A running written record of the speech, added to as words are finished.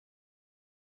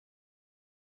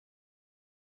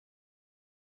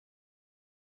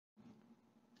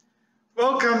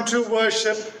Welcome to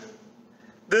worship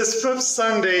this fifth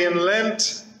Sunday in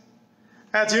Lent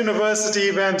at University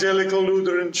Evangelical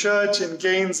Lutheran Church in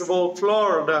Gainesville,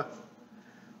 Florida,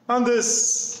 on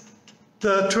this,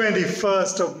 the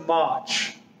 21st of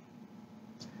March.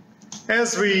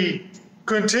 As we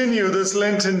continue this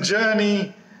Lenten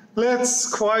journey,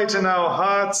 let's quieten our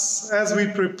hearts as we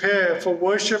prepare for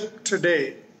worship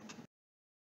today.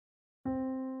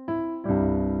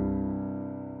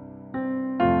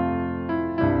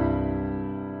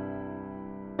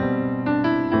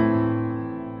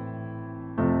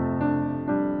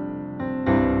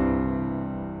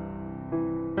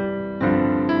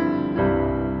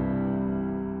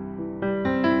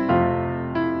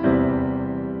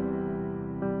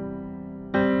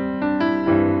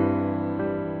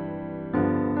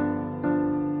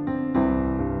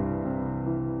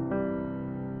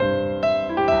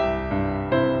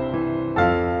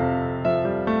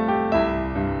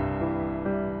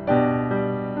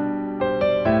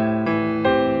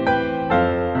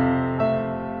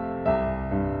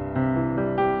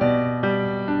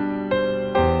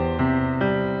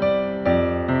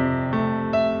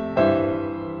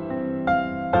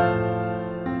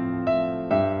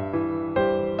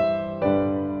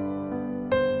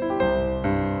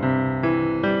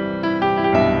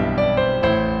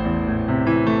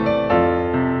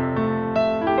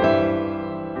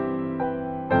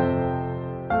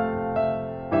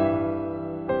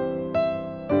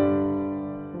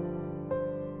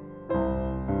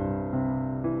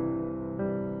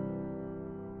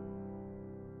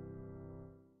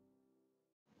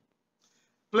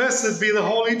 Blessed be the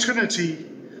Holy Trinity,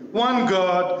 one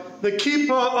God, the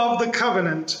keeper of the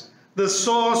covenant, the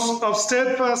source of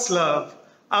steadfast love,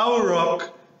 our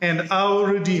rock and our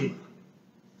Redeemer.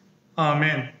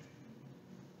 Amen.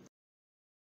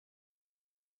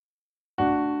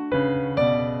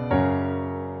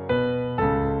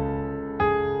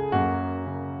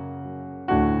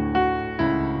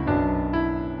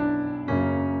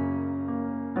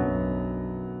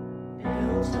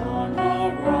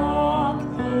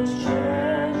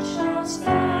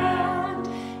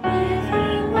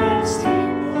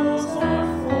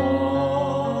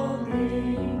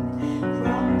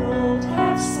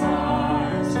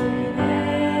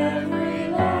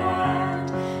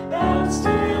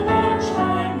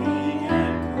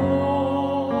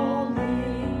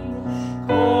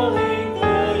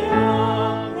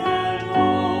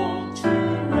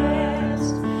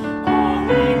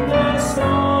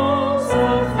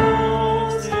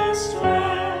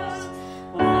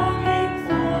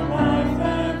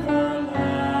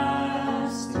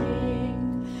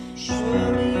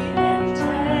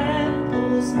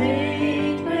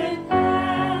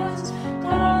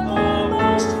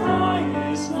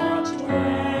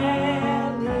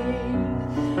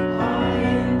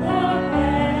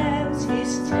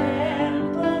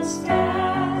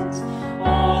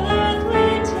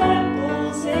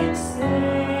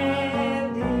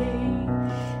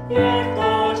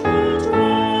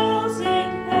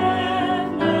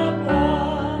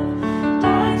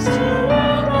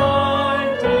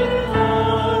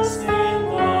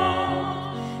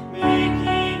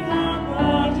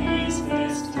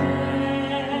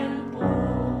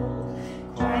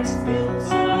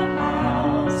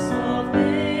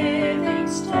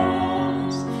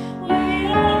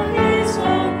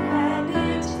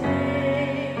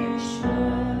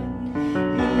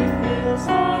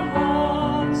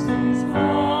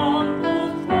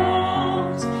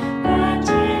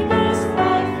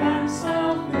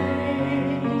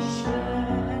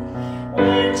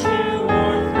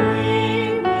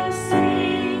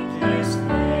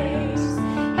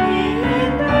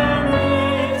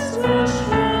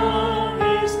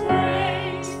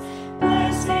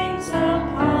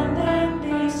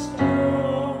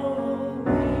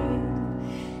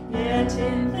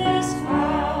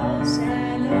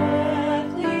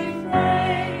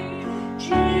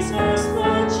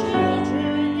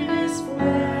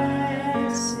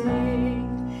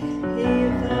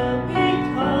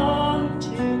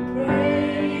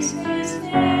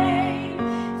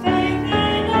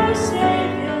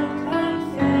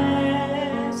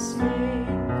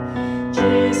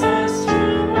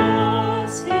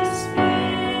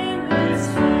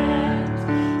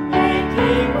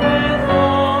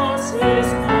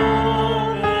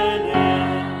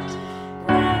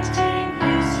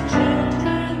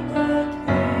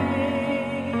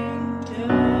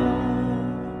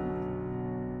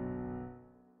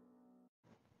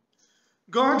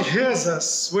 God hears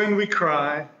us when we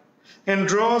cry and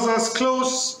draws us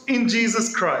close in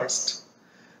Jesus Christ.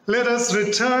 Let us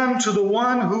return to the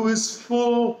one who is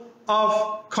full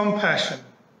of compassion.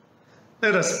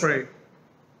 Let us pray.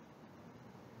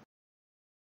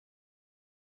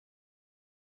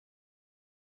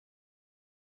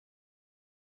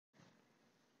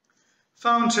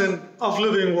 Fountain of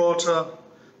living water,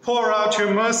 pour out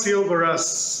your mercy over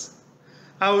us.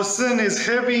 Our sin is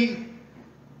heavy,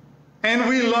 and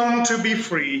we long to be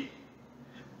free.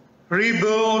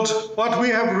 Rebuild what we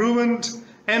have ruined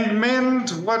and mend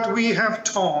what we have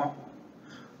torn.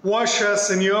 Wash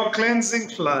us in your cleansing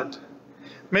flood.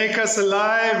 Make us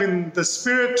alive in the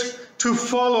Spirit to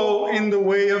follow in the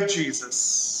way of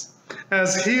Jesus,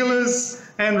 as healers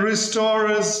and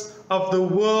restorers of the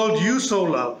world you so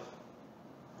love.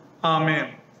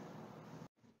 Amen.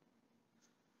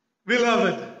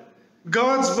 Beloved,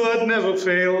 God's word never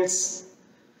fails.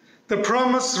 The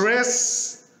promise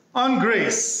rests on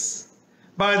grace.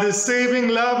 By the saving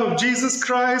love of Jesus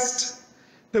Christ,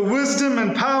 the wisdom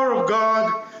and power of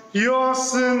God, your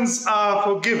sins are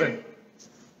forgiven.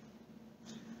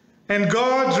 And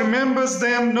God remembers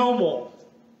them no more.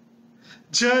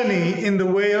 Journey in the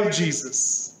way of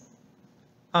Jesus.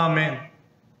 Amen.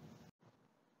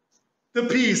 The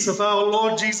peace of our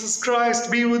Lord Jesus Christ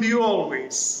be with you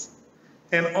always,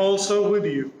 and also with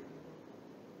you.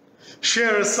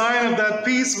 Share a sign of that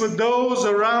peace with those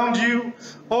around you,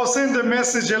 or send a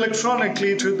message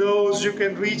electronically to those you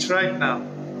can reach right now.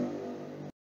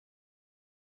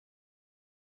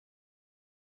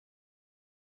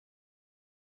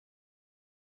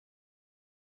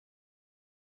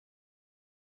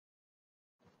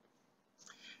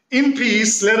 In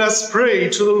peace, let us pray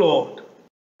to the Lord.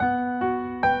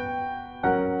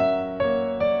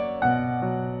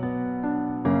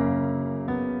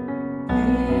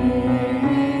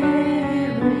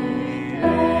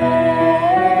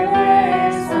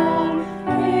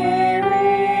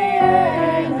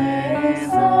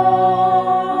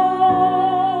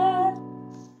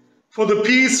 For the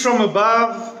peace from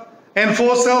above and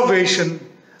for salvation,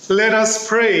 let us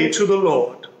pray to the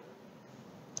Lord.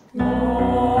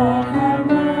 Lord have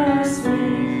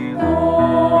mercy,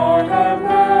 Lord have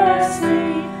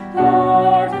mercy,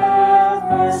 Lord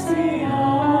have mercy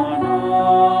on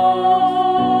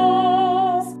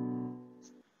us.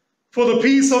 For the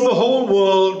peace of the whole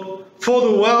world, for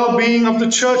the well-being of the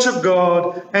Church of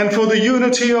God, and for the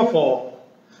unity of all,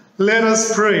 let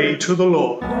us pray to the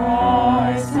Lord.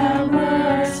 Christ have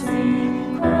mercy,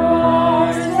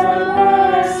 Christ have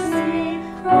mercy,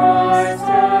 Christ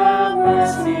have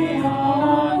mercy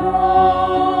on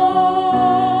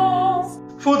us.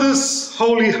 For this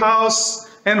holy house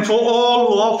and for all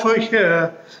who offer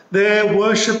here their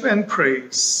worship and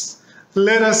praise,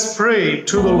 let us pray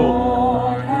to the Lord.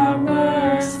 Lord have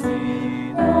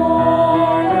mercy,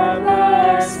 Lord have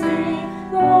mercy,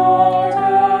 Lord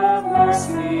have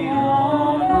mercy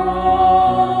on us.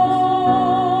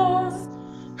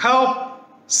 Help,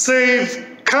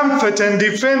 save, comfort, and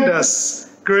defend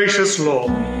us, gracious Lord.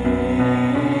 Kyrie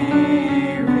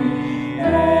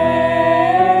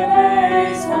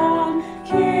eleison,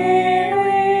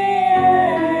 Kyrie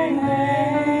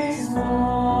eleison.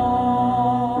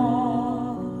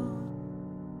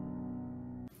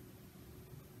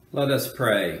 Let us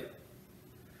pray.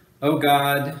 O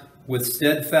God, with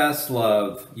steadfast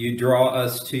love, you draw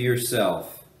us to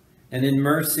yourself, and in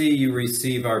mercy you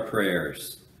receive our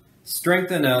prayers.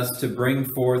 Strengthen us to bring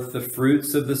forth the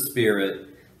fruits of the Spirit,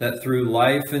 that through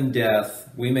life and death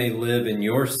we may live in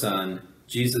your Son,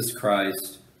 Jesus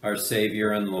Christ, our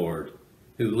Savior and Lord,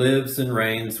 who lives and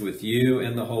reigns with you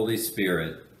and the Holy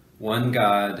Spirit, one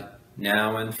God,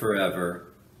 now and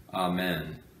forever.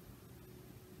 Amen.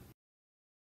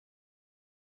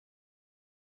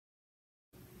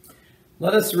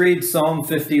 Let us read Psalm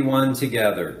 51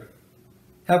 together.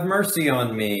 Have mercy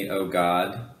on me, O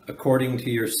God, according to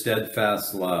your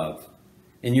steadfast love.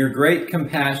 In your great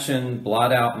compassion,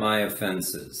 blot out my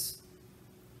offenses.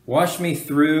 Wash me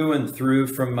through and through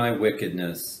from my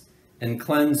wickedness, and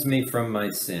cleanse me from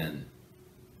my sin.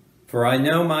 For I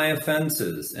know my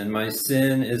offenses, and my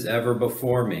sin is ever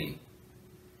before me.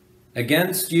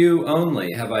 Against you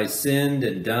only have I sinned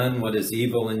and done what is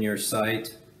evil in your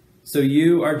sight, so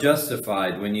you are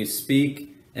justified when you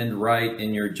speak and right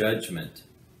in your judgment.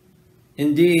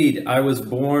 Indeed, I was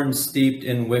born steeped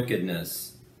in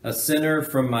wickedness, a sinner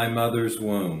from my mother's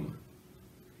womb.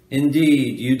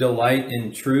 Indeed, you delight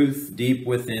in truth deep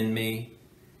within me,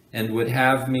 and would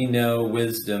have me know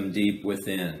wisdom deep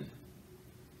within.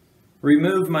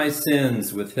 Remove my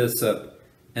sins with hyssop,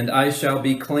 and I shall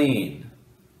be clean.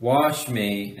 Wash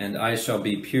me, and I shall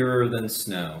be purer than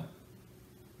snow.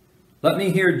 Let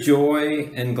me hear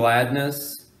joy and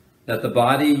gladness, that the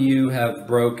body you have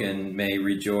broken may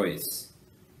rejoice.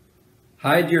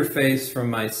 Hide your face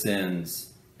from my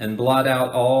sins and blot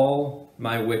out all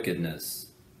my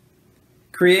wickedness.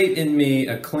 Create in me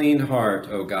a clean heart,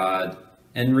 O God,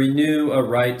 and renew a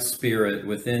right spirit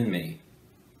within me.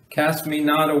 Cast me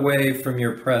not away from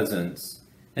your presence,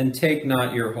 and take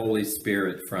not your Holy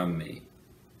Spirit from me.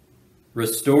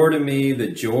 Restore to me the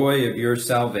joy of your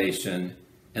salvation,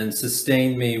 and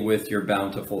sustain me with your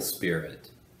bountiful Spirit.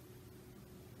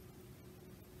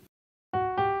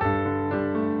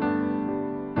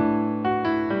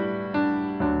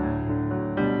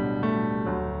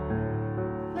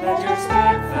 Let your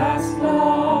steadfast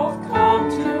love come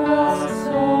to us,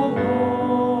 O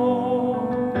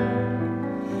Lord.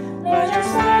 Let your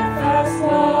steadfast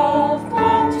love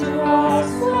come to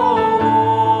us, O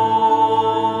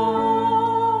Lord.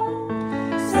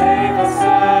 Save us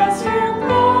as you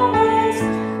promised,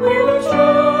 we will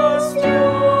trust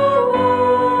your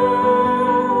word.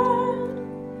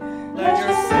 Let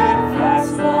your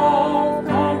steadfast love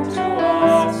come to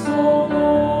us, O Lord.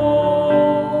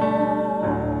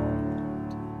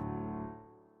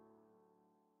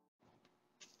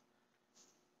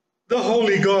 The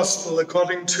Holy Gospel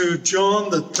according to John,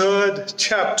 the 3rd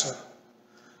chapter.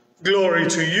 Glory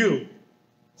to you,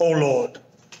 O Lord.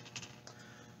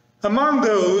 Among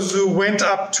those who went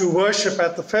up to worship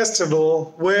at the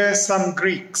festival were some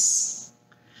Greeks.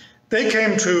 They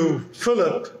came to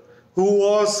Philip, who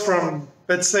was from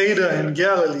Bethsaida in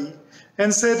Galilee,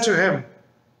 and said to him,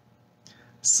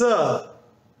 "Sir,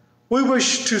 we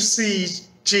wish to see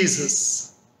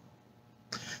Jesus."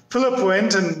 Philip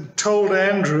went and told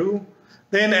Andrew.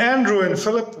 Then Andrew and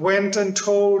Philip went and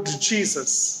told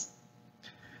Jesus.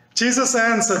 Jesus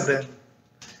answered them,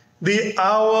 "The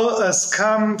hour has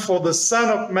come for the Son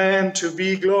of Man to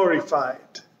be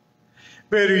glorified.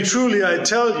 Very truly I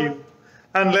tell you,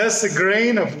 unless a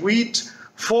grain of wheat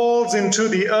falls into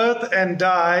the earth and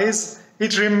dies,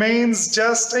 it remains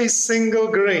just a single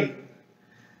grain.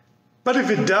 But if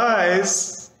it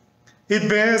dies, it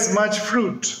bears much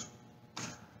fruit.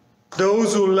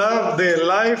 Those who love their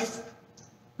life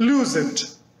lose it,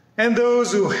 and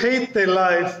those who hate their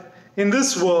life in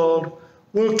this world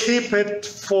will keep it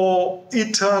for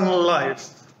eternal life.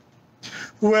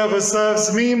 Whoever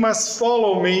serves me must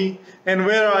follow me, and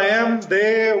where I am,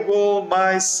 there will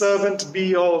my servant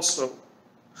be also.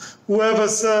 Whoever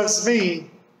serves me,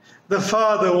 the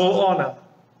Father will honor."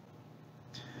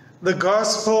 The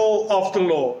Gospel of the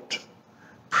Lord.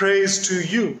 Praise to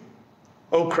you,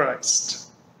 O Christ.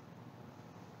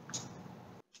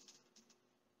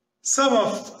 Some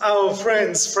of our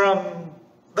friends from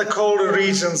the colder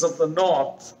regions of the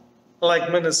north,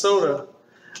 like Minnesota,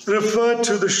 referred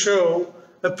to the show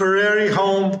A Prairie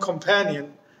Home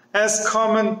Companion as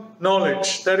common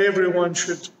knowledge that everyone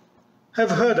should have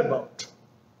heard about.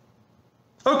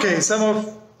 Okay, some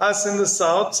of us in the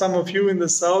South, some of you in the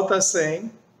South are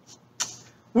saying,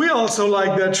 we also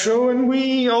like that show, and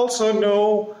we also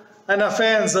know and are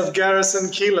fans of Garrison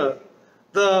Keillor,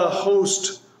 the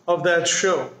host of that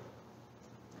show.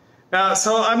 Now,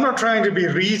 so I'm not trying to be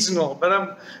regional, but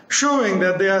I'm showing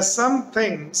that there are some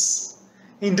things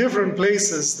in different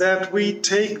places that we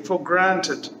take for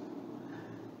granted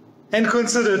and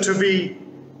consider to be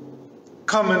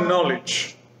common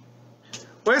knowledge.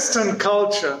 Western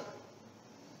culture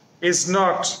is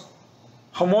not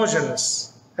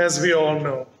homogeneous, as we all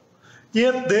know.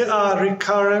 Yet there are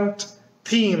recurrent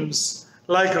themes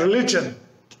like religion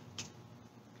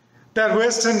that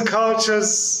Western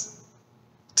cultures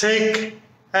take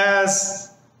as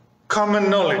common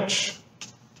knowledge.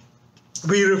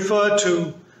 We refer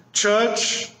to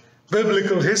church,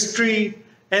 biblical history,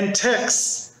 and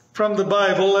texts from the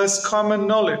Bible as common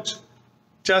knowledge,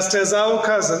 just as our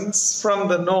cousins from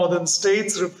the northern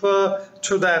states refer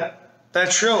to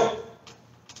that show.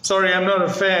 Sorry, I'm not a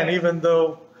fan, even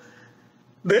though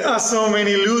there are so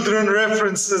many Lutheran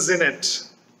references in it.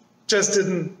 Just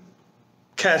didn't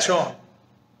catch on.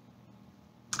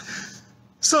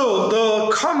 So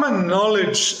the common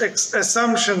knowledge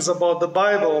assumptions about the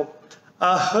Bible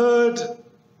are heard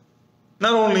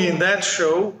not only in that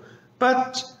show,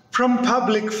 but from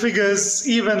public figures,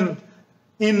 even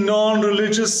in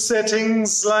non-religious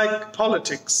settings like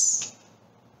politics.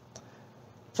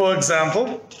 For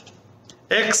example,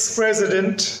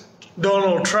 ex-President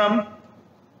Donald Trump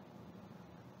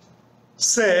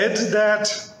said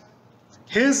that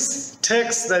his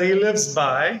text that he lives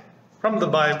by from the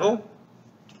Bible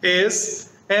is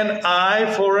an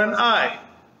eye for an eye.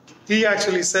 He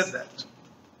actually said that.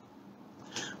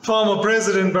 Former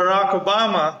President Barack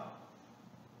Obama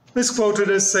is quoted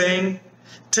as saying,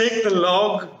 "Take the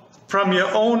log from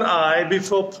your own eye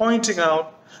before pointing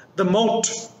out the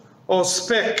mote or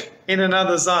speck in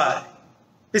another's eye.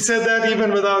 He said that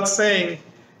even without saying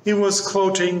he was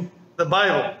quoting the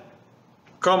Bible.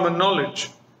 Common knowledge,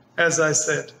 as I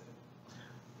said.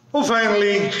 Well,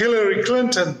 finally, Hillary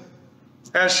Clinton,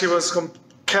 as she was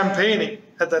campaigning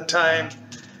at that time,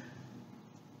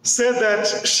 said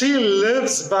that she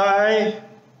lives by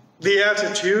the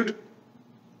attitude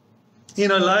in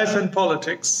her life and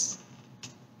politics,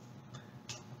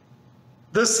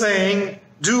 the saying,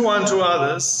 do unto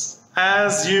others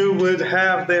as you would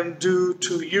have them do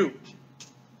to you.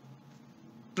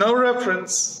 No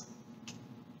reference,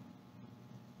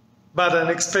 but an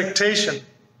expectation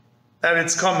that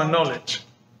it's common knowledge.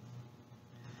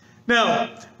 Now,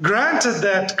 granted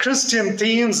that Christian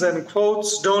themes and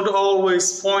quotes don't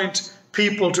always point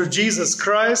people to Jesus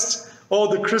Christ or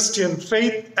the Christian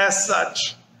faith as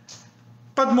such,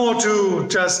 but more to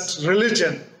just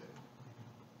religion.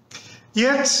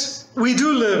 Yet, we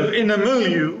do live in a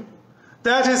milieu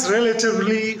that is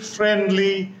relatively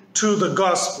friendly to the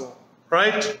gospel,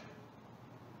 right?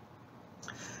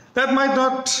 That might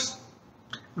not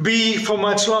be for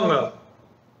much longer.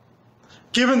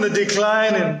 Given the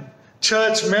decline in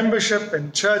church membership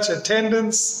and church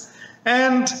attendance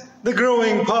and the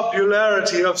growing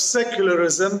popularity of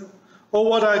secularism, or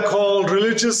what I call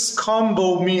religious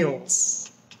combo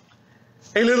meals,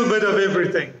 a little bit of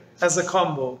everything as a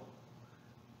combo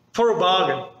for a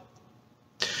bargain.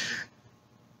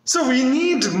 So we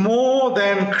need more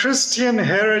than Christian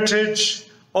heritage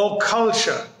or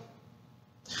culture.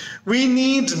 We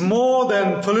need more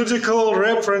than political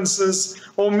references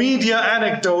or media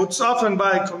anecdotes, often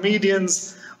by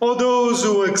comedians or those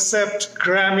who accept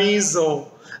Grammys or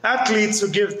athletes who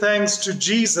give thanks to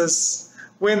Jesus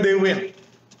when they win.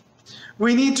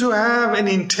 We need to have an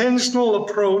intentional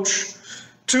approach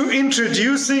to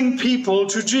introducing people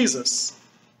to Jesus.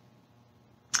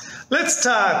 Let's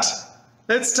start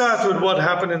with what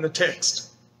happened in the text.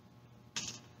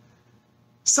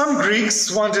 Some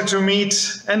Greeks wanted to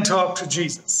meet and talk to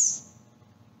Jesus.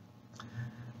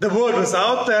 The word was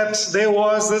out that there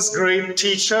was this great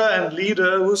teacher and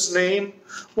leader whose name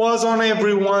was on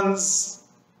everyone's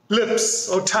lips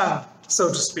or tongue, so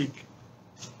to speak.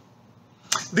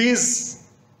 These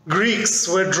Greeks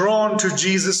were drawn to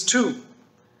Jesus too,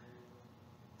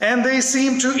 and they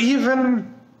seemed to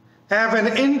even have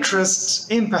an interest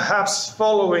in perhaps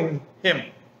following him.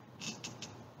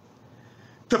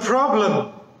 The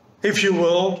problem, if you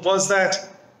will, was that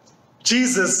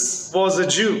Jesus was a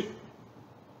Jew,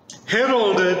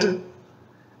 heralded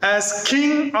as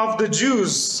King of the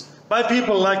Jews by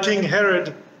people like King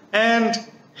Herod and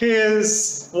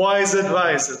his wise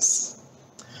advisors.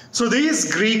 So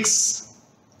these Greeks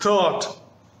thought,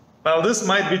 well, this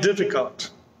might be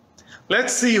difficult.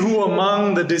 Let's see who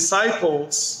among the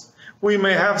disciples we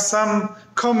may have some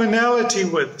commonality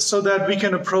with so that we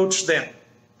can approach them.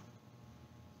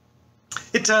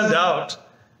 It turned out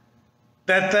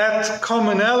that that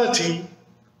commonality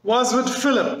was with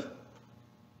Philip.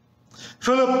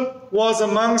 Philip was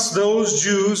amongst those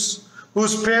Jews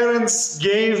whose parents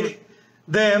gave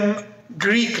them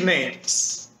Greek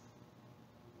names.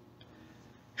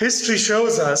 History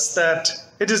shows us that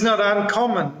it is not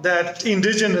uncommon that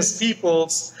indigenous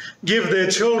peoples give their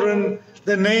children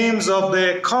the names of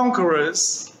their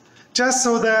conquerors just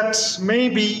so that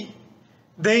maybe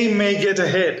they may get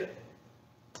ahead.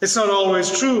 It's not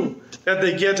always true that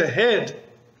they get ahead,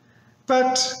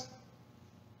 but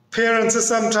parents are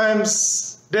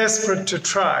sometimes desperate to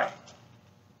try.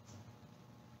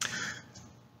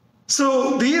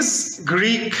 So these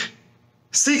Greek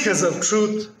seekers of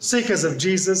truth, seekers of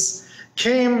Jesus,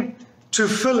 came to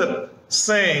Philip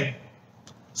saying,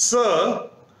 "Sir,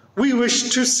 we wish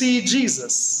to see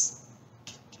Jesus."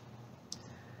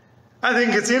 I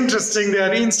think it's interesting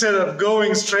that instead of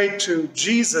going straight to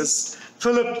Jesus,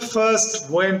 Philip first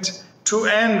went to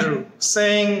Andrew,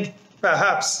 saying,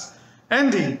 perhaps,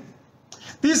 "Andy,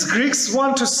 these Greeks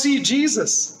want to see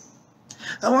Jesus.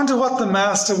 I wonder what the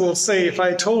master will say if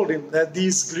I told him that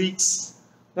these Greeks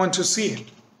want to see him."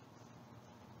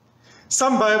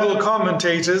 Some Bible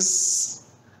commentators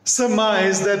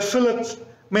surmise that Philip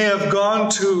may have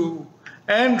gone to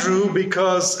Andrew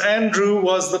because Andrew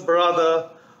was the brother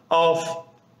of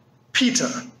Peter.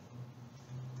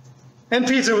 And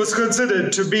Peter was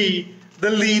considered to be the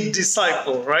lead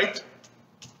disciple, right?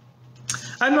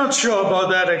 I'm not sure about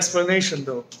that explanation,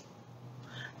 though.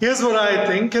 Here's what I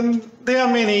think, and there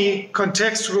are many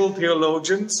contextual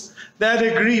theologians that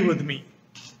agree with me.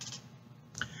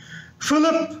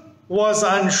 Philip was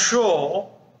unsure,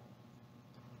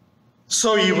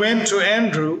 so he went to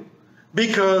Andrew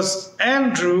because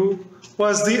Andrew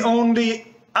was the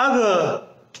only other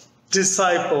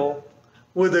disciple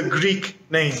with a Greek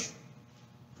name.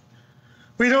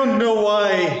 We don't know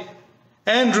why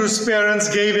Andrew's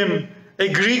parents gave him a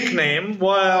Greek name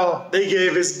while they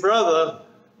gave his brother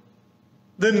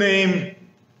the name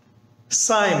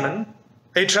Simon,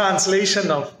 a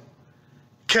translation of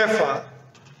Kepha,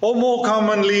 or more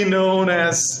commonly known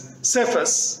as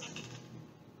Cephas,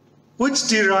 which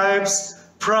derives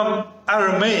from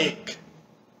Aramaic.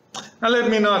 Now let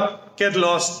me not get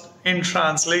lost in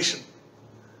translation,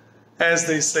 as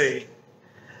they say.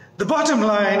 The bottom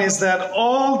line is that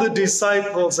all the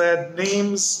disciples had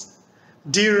names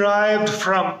derived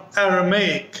from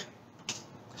Aramaic,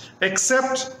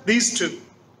 except these two,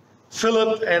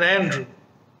 Philip and Andrew.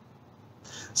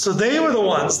 So they were the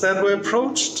ones that were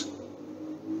approached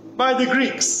by the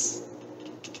Greeks.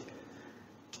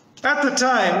 At the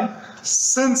time,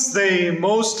 since they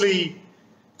mostly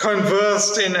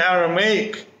conversed in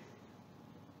Aramaic,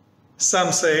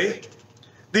 some say,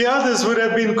 the others would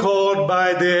have been called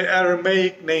by their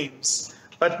Aramaic names,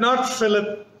 but not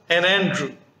Philip and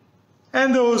Andrew.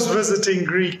 And those visiting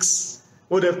Greeks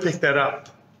would have picked that up.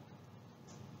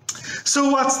 So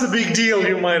what's the big deal,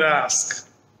 you might ask?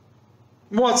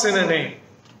 What's in a name?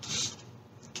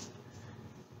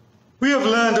 We have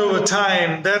learned over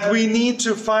time that we need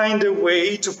to find a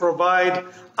way to provide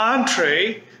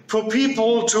entree for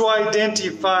people to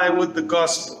identify with the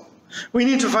gospel. We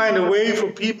need to find a way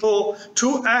for people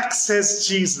to access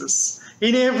Jesus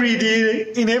in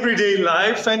everyday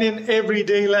life and in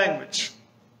everyday language.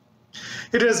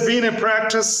 It has been a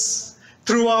practice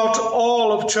throughout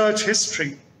all of church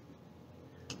history.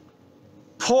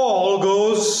 Paul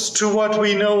goes to what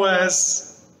we know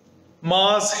as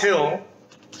Mars Hill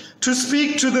to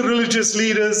speak to the religious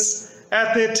leaders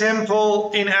at their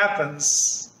temple in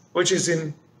Athens, which is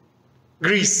in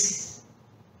Greece.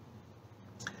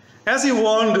 As he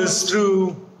wanders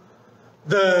through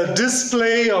the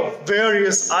display of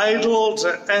various idols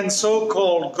and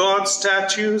so-called God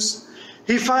statues,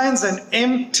 he finds an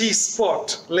empty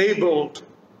spot labeled,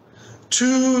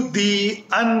 "To the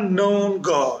Unknown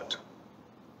God."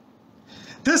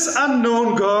 This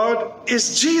unknown God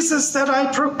is Jesus that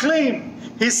I proclaim,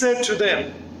 he said to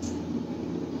them.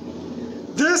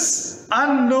 This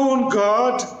unknown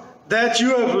God that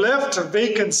you have left a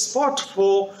vacant spot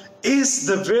for is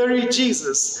the very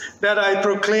Jesus that I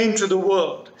proclaim to the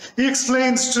world. He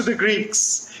explains to the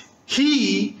Greeks,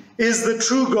 he is the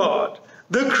true God,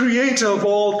 the creator of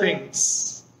all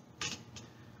things.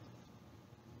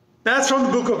 That's from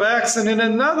the book of Acts, and in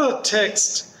another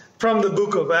text from the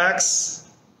book of Acts,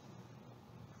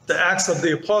 the Acts of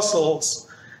the Apostles,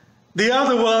 the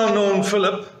other well-known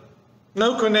Philip,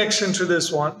 no connection to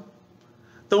this one,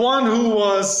 the one who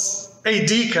was a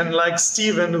deacon like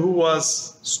Stephen who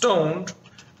was stoned,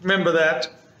 remember that,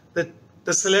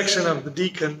 the selection of the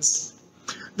deacons.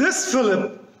 This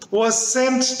Philip was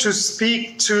sent to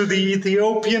speak to the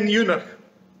Ethiopian eunuch.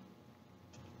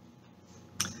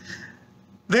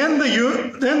 Then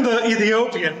the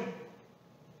Ethiopian,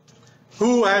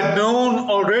 who had known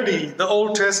already the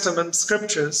Old Testament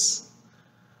scriptures,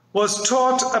 was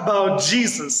taught about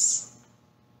Jesus.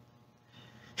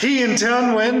 He in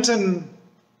turn went and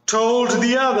told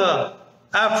the other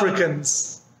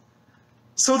Africans,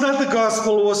 so that the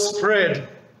gospel was spread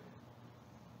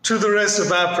to the rest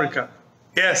of Africa.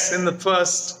 Yes, in the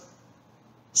first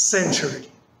century.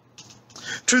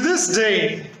 To this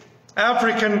day,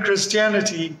 African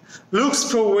Christianity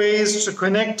looks for ways to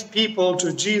connect people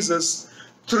to Jesus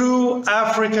through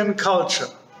African culture.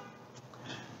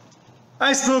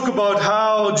 I spoke about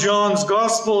how John's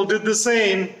gospel did the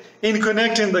same in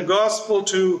connecting the gospel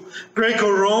to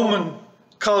Greco-Roman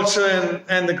culture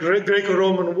and the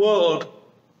Greco-Roman world,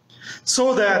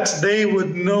 so that they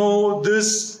would know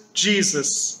this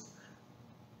Jesus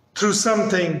through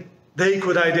something they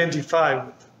could identify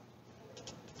with.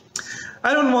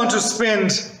 I don't want to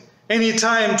spend any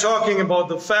time talking about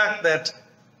the fact that,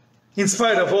 in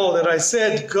spite of all that I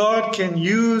said, God can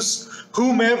use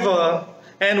whomever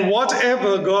and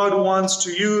whatever God wants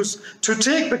to use to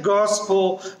take the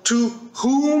gospel to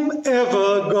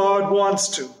whomever God wants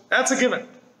to. That's a given.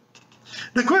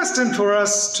 The question for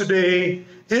us today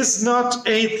is not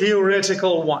a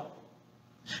theoretical one.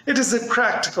 It is a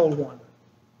practical one.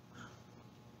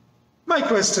 My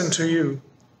question to you: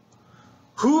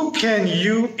 who can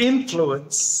you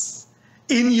influence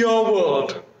in your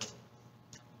world?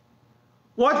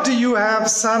 Who do you have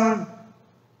some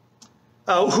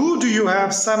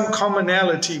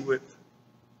commonality with?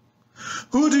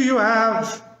 Who do you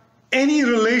have any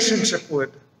relationship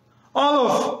with? All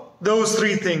of those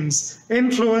three things,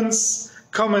 influence,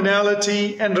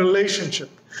 commonality, and relationship.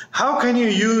 How can you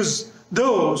use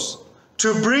those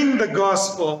to bring the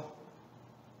gospel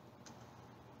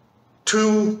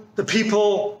to the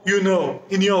people you know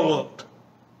in your world?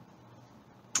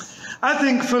 I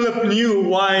think Philip knew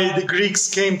why the Greeks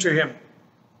came to him.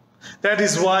 That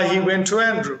is why he went to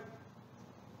Andrew.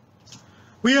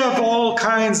 We have all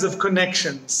kinds of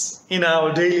connections in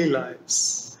our daily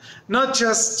lives, not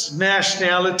just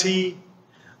nationality,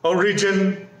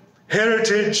 origin,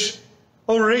 heritage,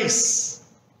 or race.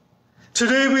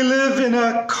 Today we live in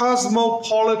a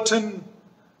cosmopolitan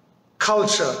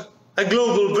culture, a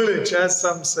global village, as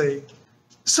some say.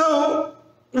 So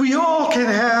we all can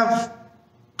have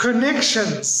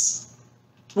connections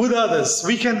with others.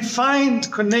 We can find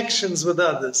connections with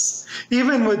others,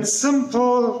 even with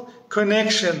simple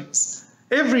connections,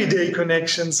 everyday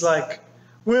connections like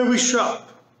where we shop,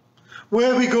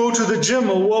 where we go to the gym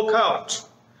or work out,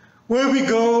 where we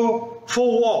go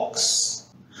for walks,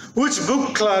 which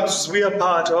book clubs we are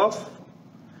part of,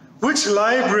 which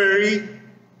library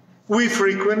we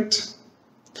frequent,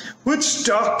 which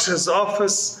doctor's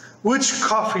office, which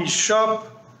coffee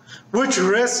shop, which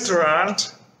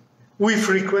restaurant we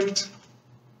frequent.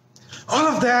 All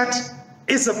of that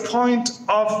is a point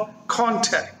of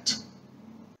contact.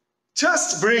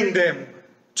 Just bring them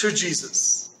to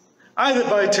Jesus, either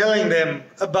by telling them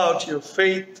about your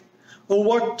faith or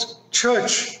what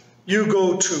church you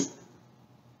go to.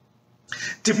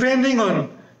 Depending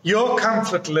on your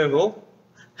comfort level,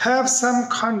 have some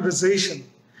conversation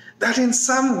that in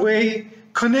some way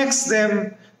connects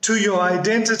them to your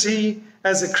identity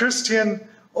as a Christian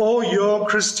or your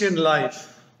Christian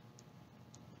life.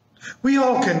 We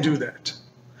all can do that.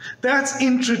 That's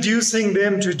introducing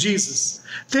them to Jesus.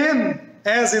 Then,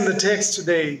 as in the text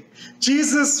today,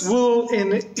 Jesus will,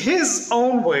 in his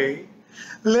own way,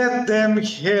 let them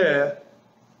hear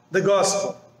the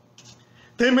gospel.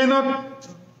 They may not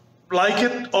like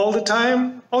it all the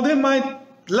time, or they might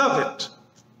love it.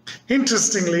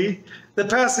 Interestingly, the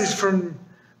passage from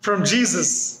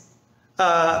Jesus,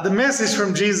 the message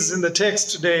from Jesus in the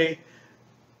text today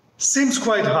seems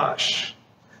quite harsh.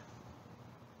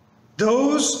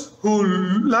 Those who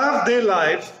love their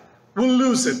life will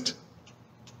lose it.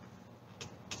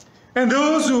 And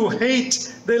those who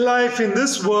hate their life in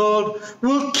this world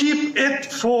will keep it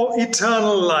for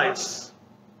eternal life.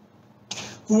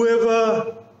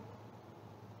 Whoever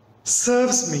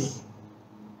serves me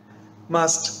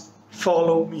must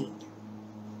follow me.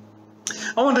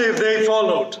 I wonder if they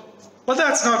followed. But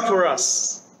that's not for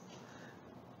us.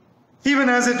 Even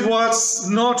as it was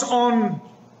not on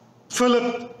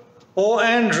Philip or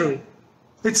Andrew,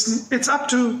 it's up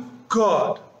to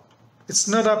God. It's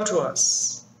not up to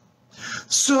us.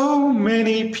 So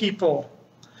many people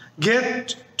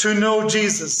get to know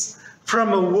Jesus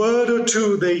from a word or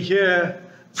two they hear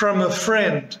from a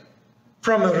friend,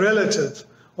 from a relative,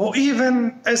 or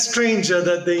even a stranger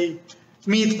that they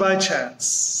meet by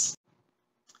chance.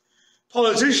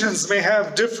 Politicians may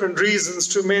have different reasons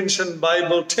to mention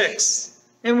Bible texts,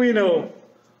 and we know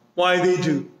why they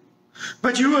do.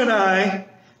 But you and I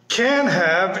can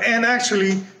have, and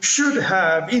actually should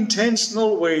have,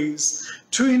 intentional ways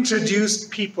to introduce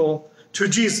people to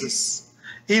Jesus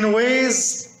in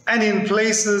ways and in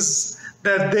places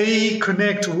that they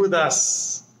connect with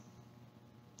us.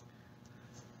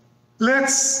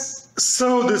 Let's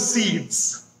sow the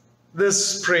seeds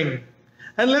this spring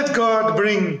and let God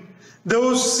bring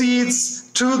those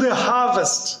seeds to the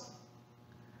harvest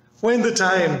when the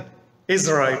time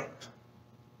is ripe.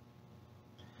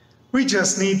 We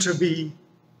just need to be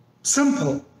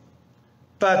simple,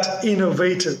 but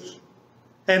innovative,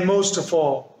 and most of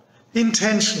all,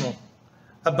 intentional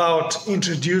about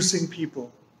introducing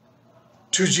people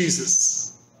to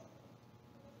Jesus.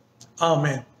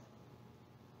 Amen.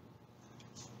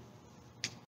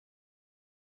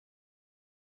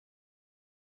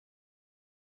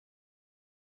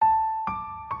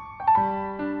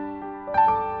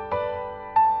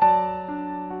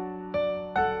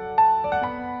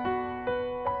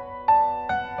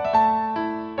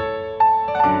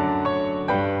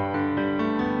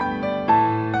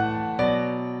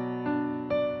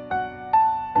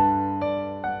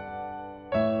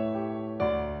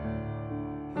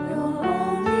 Your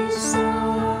only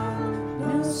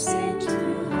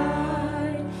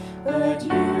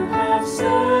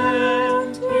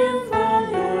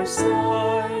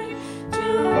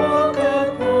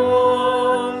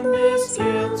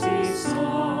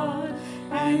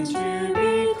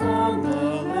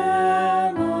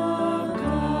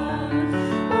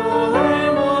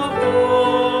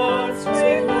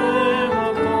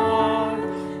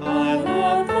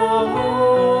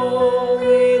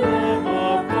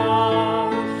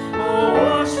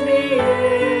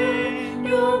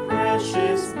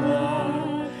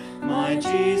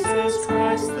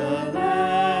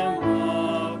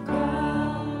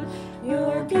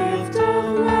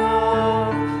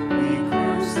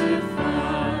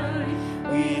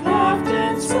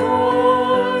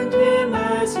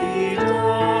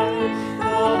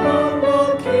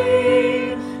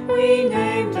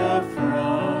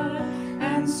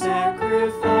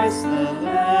sacrifice, the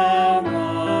Lamb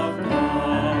of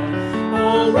God.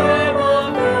 O Lamb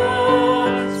of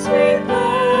God, sweet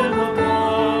Lamb of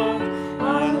God,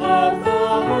 I love the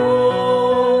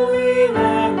holy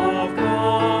Lamb of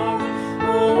God.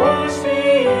 Oh, wash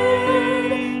me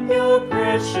in your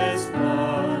precious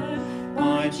blood,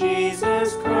 my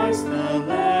Jesus Christ, the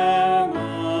Lamb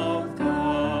of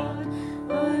God.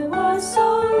 I was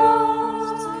so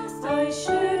lost, I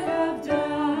should have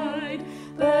died,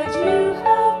 but you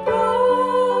have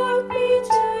brought me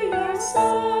to your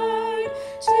side,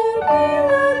 to be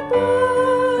led by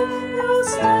your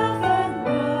staff and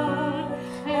rod,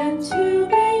 and to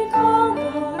be called the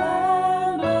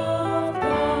Lamb of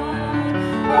God.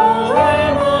 O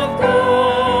Lamb of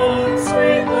God,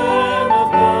 sweet Lamb of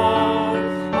God,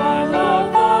 I love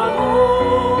the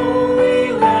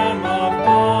holy Lamb of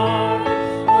God.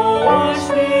 Oh, wash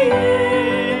me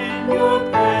in your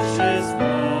precious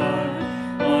blood,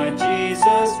 my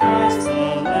Jesus Christ, the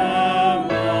Lamb of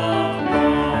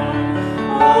God.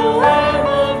 O Lamb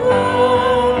of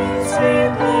God,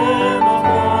 sweet Lamb of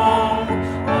God,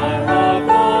 I love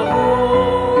the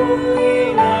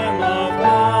holy Lamb of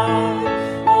God.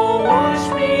 Oh, wash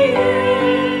me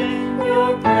in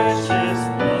your precious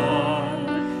blood,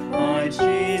 my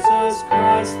Jesus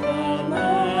Christ, the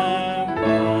Lamb of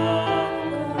God.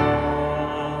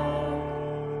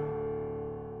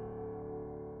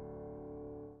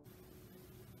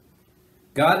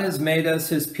 God has made us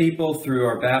his people through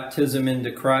our baptism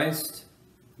into Christ.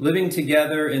 Living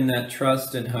together in that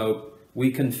trust and hope,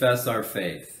 we confess our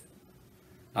faith.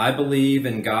 I believe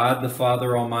in God the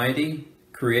Father Almighty,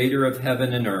 creator of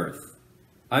heaven and earth.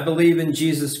 I believe in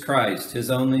Jesus Christ,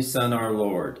 his only Son, our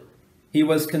Lord. He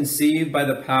was conceived by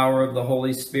the power of the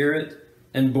Holy Spirit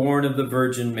and born of the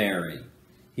Virgin Mary.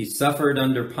 He suffered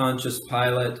under Pontius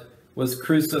Pilate, was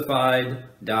crucified,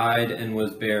 died, and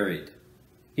was buried.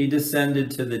 He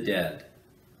descended to the dead.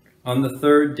 On the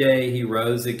third day he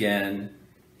rose again.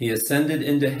 He ascended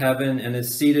into heaven and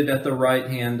is seated at the right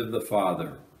hand of the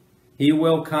Father. He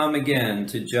will come again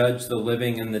to judge the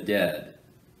living and the dead.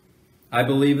 I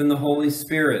believe in the Holy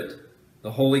Spirit,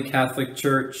 the Holy Catholic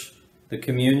Church, the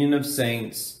communion of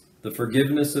saints, the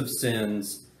forgiveness of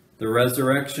sins, the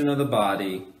resurrection of the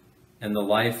body, and the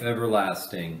life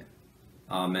everlasting.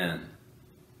 Amen.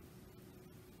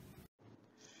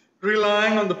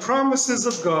 Relying on the promises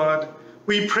of God,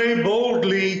 we pray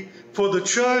boldly for the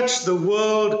church, the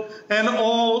world, and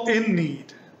all in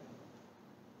need.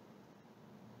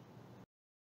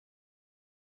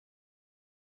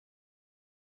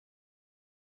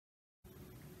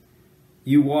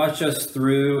 You wash us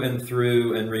through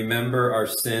and remember our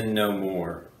sin no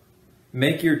more.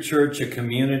 Make your church a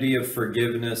community of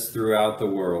forgiveness throughout the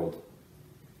world.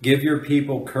 Give your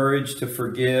people courage to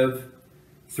forgive.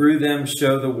 Through them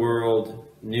show the world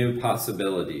new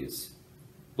possibilities.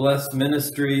 Bless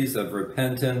ministries of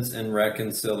repentance and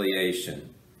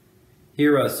reconciliation.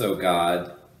 Hear us, O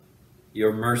God.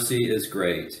 Your mercy is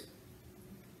great.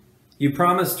 You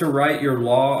promise to write your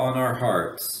law on our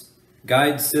hearts.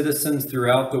 Guide citizens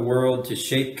throughout the world to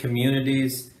shape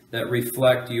communities that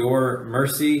reflect your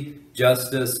mercy,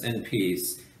 justice, and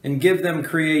peace, and give them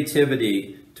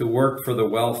creativity to work for the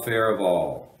welfare of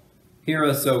all. Hear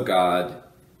us, O God.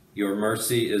 Your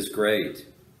mercy is great.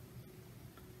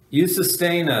 You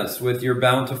sustain us with your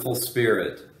bountiful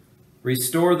Spirit.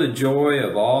 Restore the joy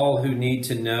of all who need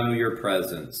to know your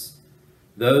presence.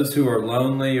 Those who are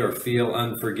lonely or feel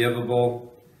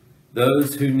unforgivable.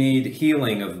 Those who need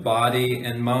healing of body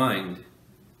and mind.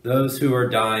 Those who are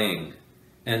dying,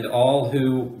 and all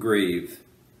who grieve.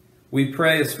 We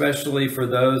pray especially for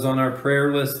those on our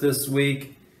prayer list this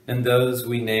week and those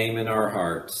we name in our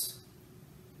hearts.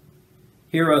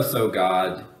 Hear us, O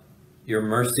God. Your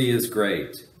mercy is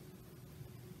great.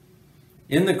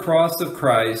 In the cross of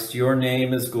Christ, your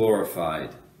name is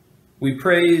glorified. We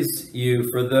praise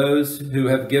you for those who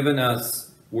have given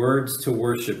us words to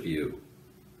worship you.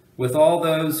 With all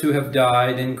those who have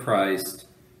died in Christ,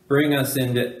 bring us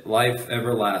into life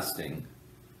everlasting.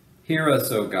 Hear us,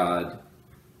 O God.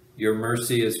 Your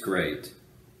mercy is great.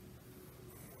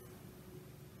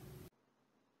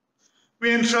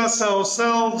 We entrust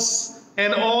ourselves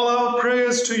and all our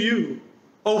prayers to you,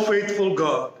 O faithful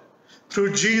God,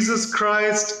 through Jesus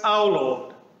Christ our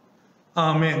Lord.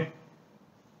 Amen.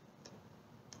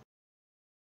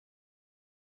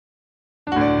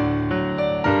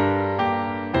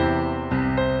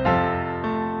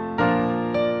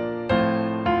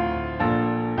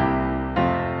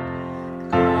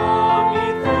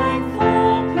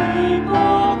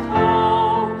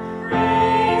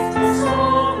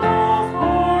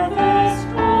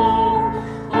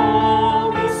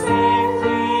 All be saved.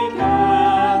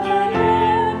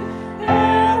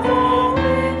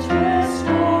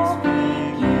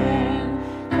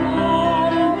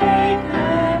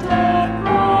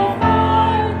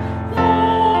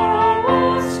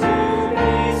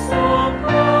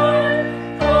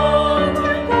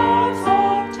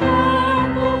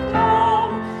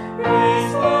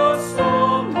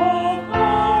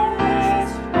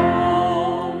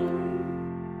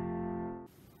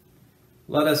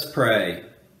 us pray.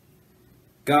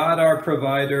 God, our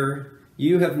provider,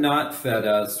 you have not fed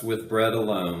us with bread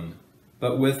alone,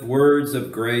 but with words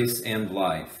of grace and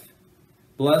life.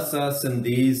 Bless us in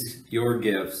these your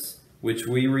gifts, which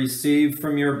we receive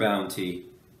from your bounty,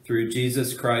 through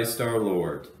Jesus Christ our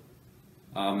Lord.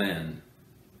 Amen.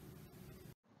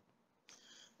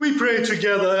 We pray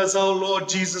together as our Lord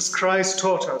Jesus Christ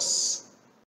taught us.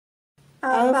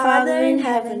 Our Father in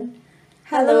heaven,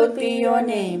 hallowed be your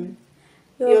name.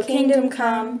 Your kingdom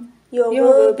come, your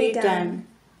will be done,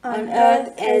 on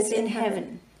earth as in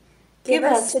heaven. Give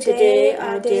us today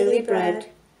our daily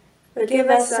bread. Forgive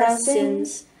us our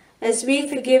sins, as we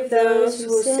forgive those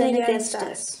who sin against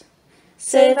us.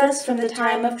 Save us from the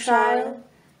time of trial,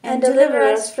 and deliver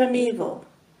us from evil.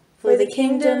 For the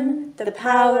kingdom, the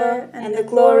power, and the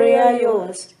glory are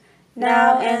yours,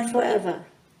 now and forever.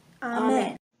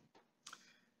 Amen.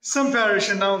 Some parish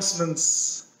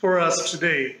announcements for us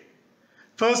today.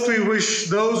 First, we wish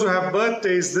those who have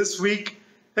birthdays this week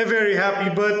a very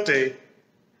happy birthday.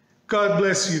 God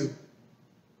bless you.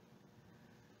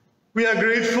 We are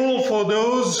grateful for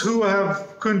those who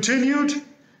have continued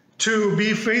to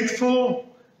be faithful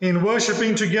in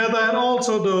worshiping together, and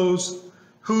also those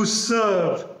who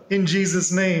serve in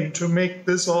Jesus' name to make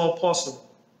this all possible.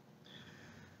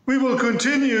 We will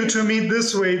continue to meet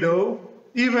this way, though,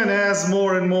 even as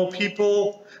more and more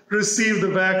people receive the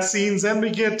vaccines and we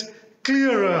get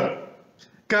clearer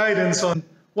guidance on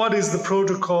what is the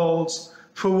protocols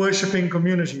for worshiping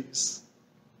communities.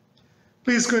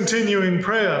 Please continue in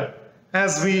prayer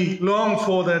as we long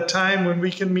for that time when we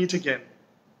can meet again.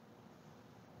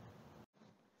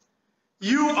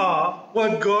 You are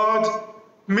what God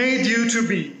made you to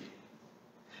be,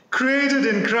 created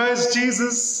in Christ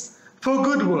Jesus for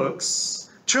good works,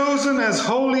 chosen as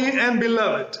holy and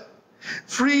beloved,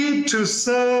 freed to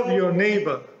serve your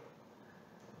neighbor.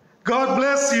 God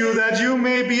bless you that you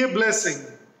may be a blessing.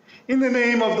 In the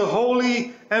name of the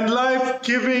Holy and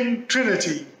life-giving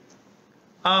Trinity.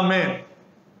 Amen.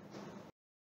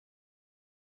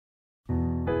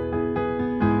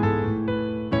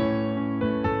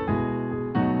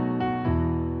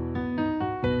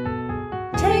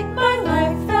 Take my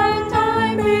life that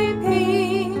I may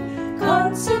be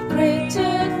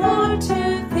consecrated, Lord,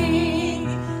 to Thee.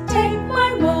 Take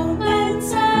my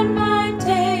moments and my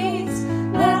days,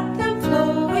 let them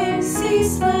flow in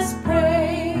ceaseless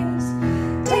praise.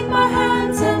 Take my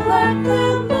hands and let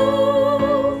them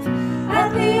move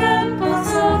at the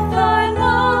impulse of Thy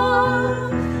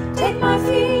love. Take my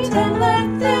feet and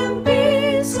let them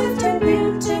be swift and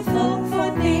beautiful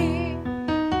for Thee.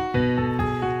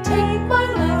 Take my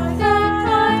life that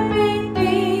I may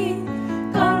be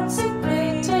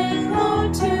consecrated,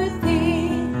 Lord, to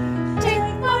Thee.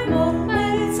 Take my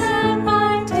moments and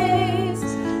my days,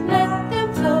 let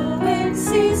them flow in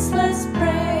ceaseless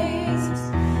praise.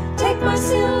 Take my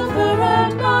silver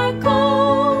and my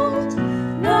gold,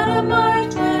 not a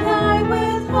mite will I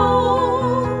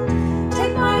withhold.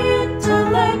 Take my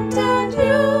intellect and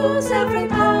use every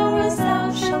power as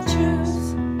Thou shalt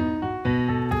choose.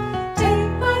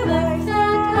 Take my life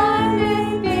that I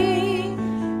may be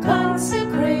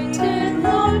consecrated,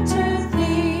 Lord, to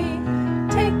Thee.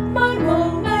 Take my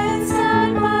moments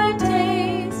and my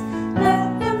days,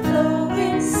 let them flow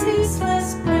in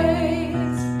ceaseless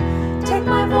praise. Take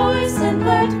my voice and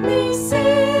let me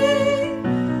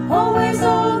sing, always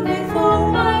only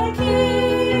for my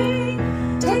King.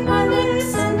 Take my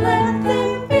lips and let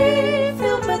them be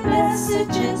filled with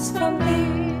messages from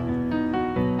Thee.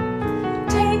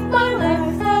 Take my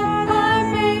life that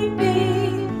I may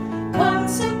be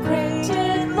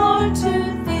consecrated, Lord,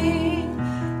 to Thee.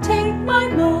 Take my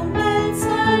moments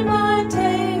and my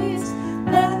days,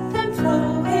 let them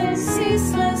flow in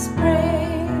ceaseless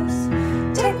praise.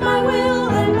 Take my will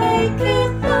and make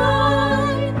it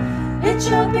Thine, it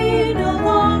shall be no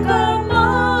longer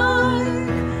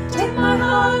mine. Take my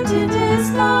heart, it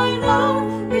is Thine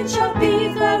own, it shall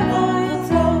be Thy royal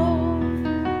throne.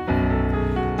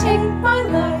 Take my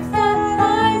life that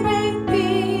I may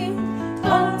be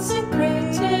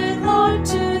consecrated, Lord,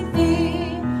 to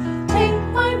Thee. Take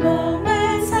my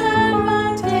moments and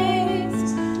my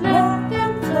days, let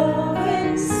them flow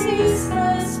in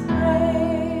ceaseless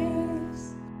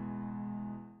praise.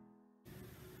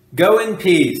 Go in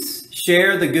peace,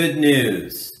 share the good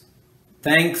news.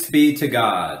 Thanks be to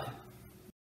God.